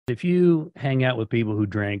If you hang out with people who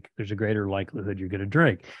drink, there's a greater likelihood you're going to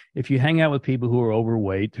drink. If you hang out with people who are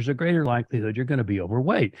overweight, there's a greater likelihood you're going to be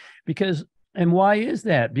overweight. And why is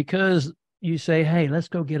that? Because you say, hey, let's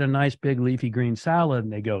go get a nice big leafy green salad.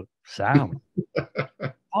 And they go, salad?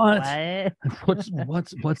 What? What's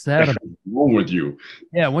that about? What's wrong with you?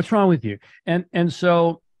 Yeah, what's wrong with you? And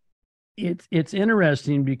so it's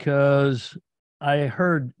interesting because I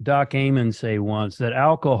heard Doc Amen say once that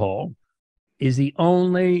alcohol is the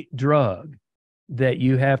only drug that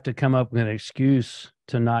you have to come up with an excuse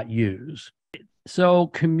to not use. So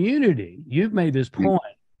community, you've made this point,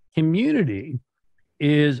 community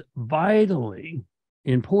is vitally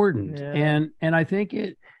important. Yeah. And I think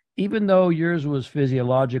even though yours was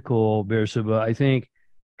physiological, Bersabeh, I think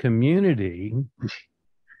community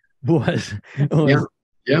was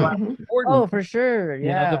Yeah. important. Oh, for sure. You know,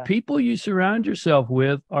 Yeah. the people you surround yourself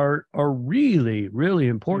with are really, really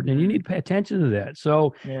important, and you need to pay attention to that.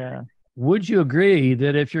 So Yeah. would you agree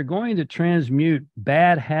that if you're going to transmute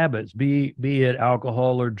bad habits, be it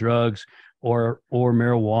alcohol or drugs or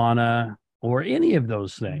marijuana or any of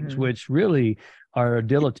those things, which really are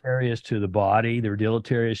deleterious to the body, they're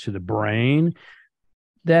deleterious to the brain,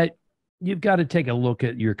 that you've got to take a look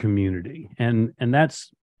at your community. And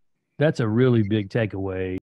that's a really big takeaway.